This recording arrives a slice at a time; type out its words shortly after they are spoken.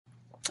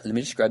Let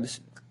me describe this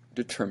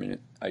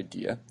determinant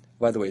idea.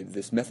 By the way,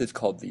 this method is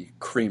called the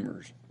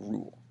Cramer's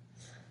rule.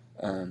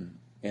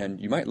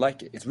 And you might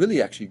like it. It's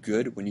really actually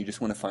good when you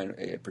just want to find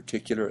a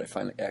particular,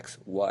 find like X,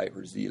 Y,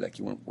 or Z, like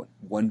you want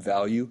one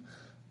value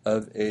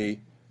of a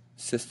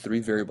three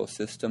variable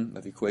system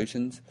of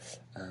equations,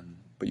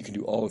 but you can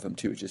do all of them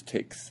too. It just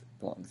takes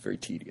long. It's very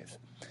tedious.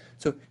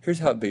 So here's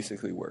how it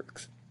basically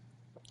works.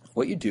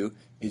 What you do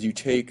is you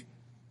take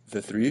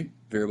the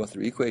variable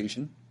 3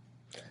 equation,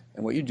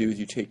 and what you do is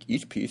you take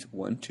each piece,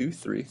 1, 2,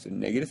 3, so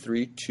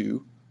 -3,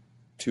 2,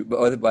 2,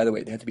 but by the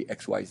way, they have to be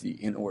x, y, z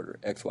in order,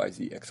 x, y,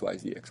 z, x, y,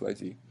 z, x, y,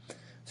 z.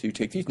 So you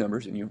take these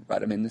numbers and you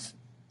write them in this,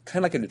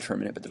 kind of like a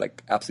determinant, but they're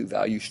like absolute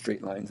value,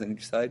 straight lines on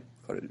each side,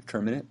 called a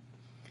determinant.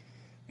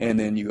 And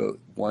then you go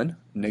 1,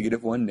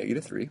 -1,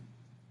 -3,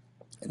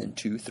 and then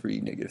 2, 3,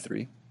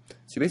 -3.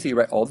 So you basically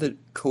write all the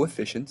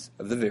coefficients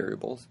of the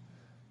variables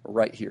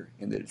right here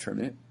in the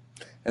determinant.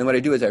 And what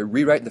I do is I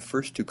rewrite the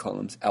first 2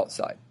 columns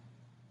outside.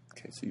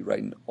 Okay, so you write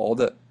in all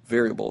the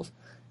variables,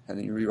 and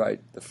then you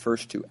rewrite the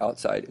first 2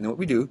 outside. And then what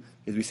we do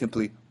is we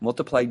simply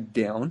multiply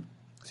down.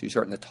 So you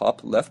start in the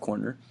top left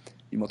corner,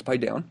 you multiply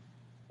down.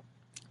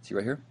 See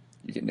right here,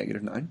 you get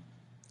 -9.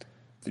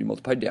 Then you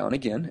multiply down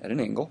again at an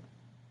angle.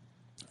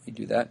 You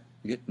do that,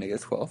 you get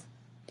 -12.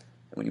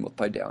 And when you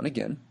multiply down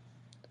again,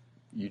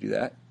 you do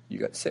that, you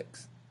got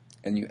 6.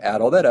 And you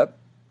add all that up.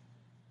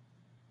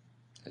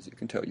 As you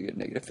can tell, you get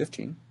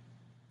 -15.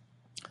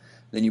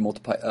 Then you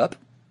multiply up,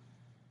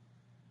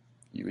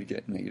 you would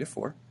get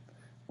 -4.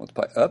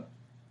 Multiply up,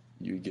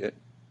 you get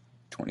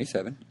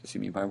 27.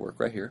 Assuming my work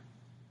right here.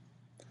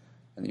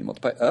 And then you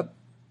multiply up,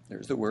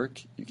 there's the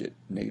work, you get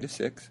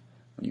 -6.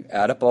 When you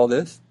add up all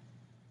this,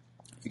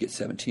 you get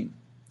 17.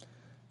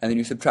 And then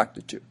you subtract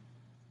the 2.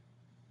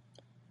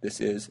 This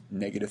is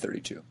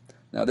 -32.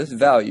 Now this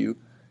value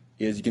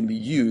is going to be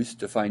used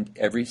to find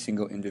every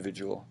single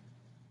individual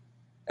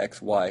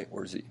x, y,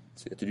 or z.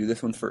 So you have to do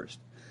this one first.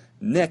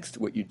 Next,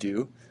 what you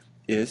do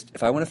is,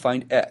 if I want to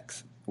find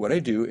x, what I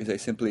do is I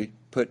simply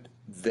put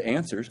the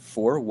answers,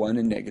 4, 1,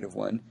 and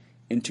 -1,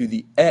 into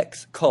the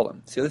x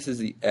column. So this is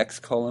the x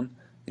column,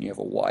 then you have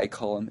a y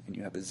column, and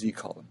you have a z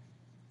column.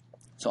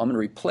 So I'm going to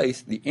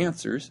replace the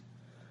answers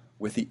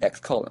with the x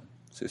column.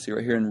 So see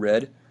right here in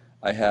red,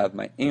 I have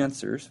my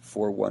answers,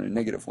 4, 1, and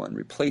 -1,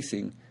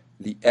 replacing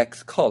the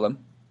x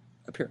column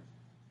up here.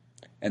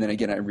 And then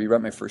again, I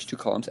rewrite my first 2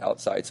 columns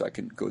outside so I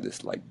can go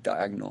this like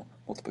diagonal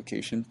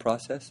multiplication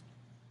process.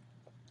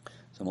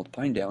 So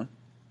multiplying down.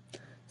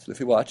 So if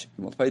you watch,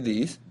 you multiply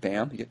these,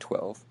 bam, you get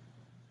 12.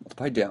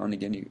 Multiply down,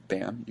 again,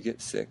 bam, you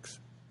get 6.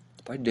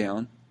 Multiply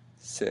down,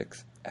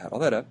 6. Add all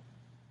that up.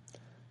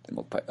 Then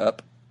multiply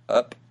up,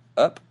 up,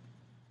 up.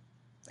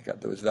 I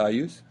got those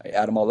values. I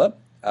add them all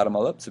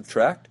up,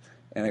 subtract,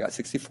 and I got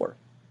 64.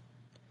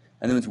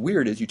 And then what's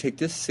weird is you take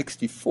this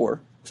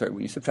 64, sorry,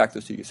 when you subtract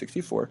those two, you get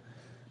 64.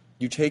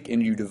 You take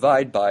and you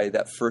divide by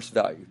that first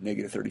value,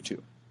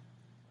 -32.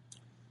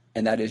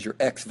 And that is your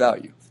x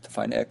value. To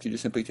find x, you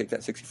just simply take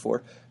that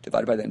 64,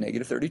 divided by that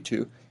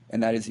 -32,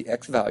 and that is the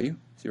x value,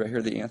 see right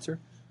here the answer,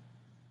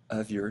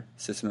 of your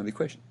system of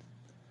equations.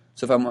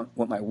 So if I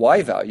want my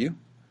y value,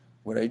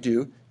 what I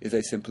do is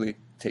I simply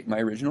take my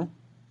original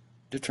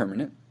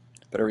determinant,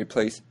 but I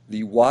replace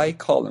the y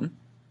column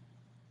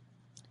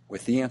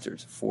with the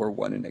answers, 4,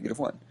 1, and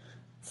 -1.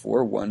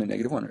 4, 1, and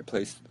 -1.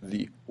 Replace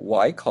the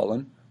y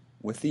column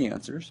with the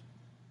answers,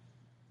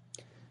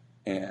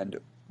 and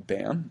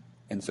bam.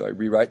 And so I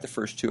rewrite the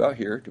first 2 out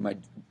here, do my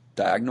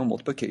diagonal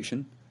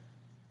multiplication,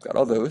 got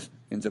all those,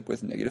 ends up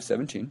with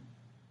 -17.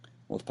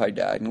 Multiply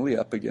diagonally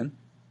up again,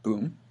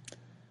 boom,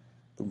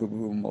 boom,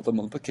 boom, boom,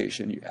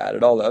 multiplication, you add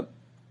it all up,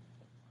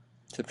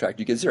 subtract,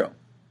 you get 0.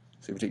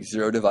 So if you take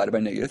 0 divided by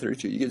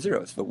 -32, you get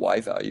 0. So the y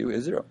value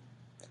is 0.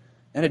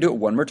 And I do it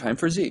one more time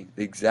for z,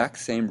 the exact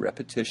same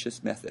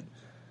repetitious method.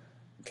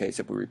 Okay,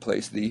 except we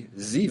replace the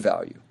z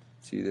value.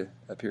 See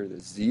up here the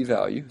z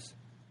values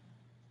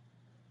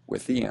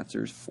with the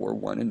answers, 4,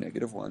 1, and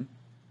 -1.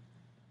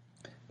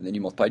 And then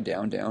you multiply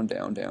down, down,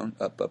 down, down,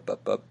 up, up,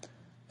 up, up.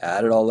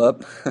 Add it all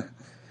up.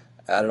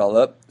 Add it all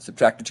up.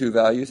 Subtract the 2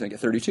 values, and I get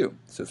 32.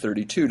 So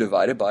 32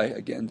 divided by,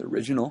 again, the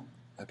original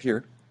up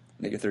here,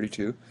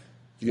 -32,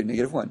 you get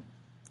 -1.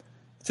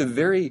 It's a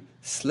very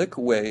slick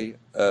way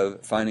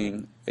of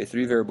finding a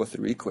 3-variable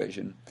 3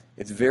 equation.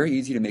 It's very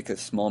easy to make a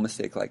small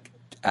mistake like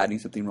adding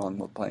something wrong,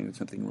 multiplying with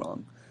something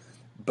wrong.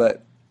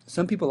 But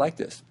some people like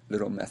this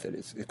little method.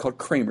 It's called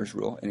Cramer's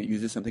rule, and it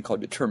uses something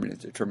called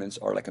determinants. Determinants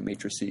are like a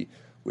matrix C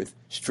with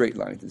straight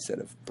lines instead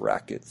of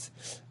brackets.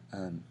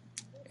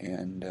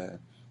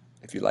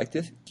 If you like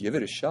this, give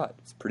it a shot.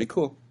 It's pretty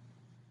cool.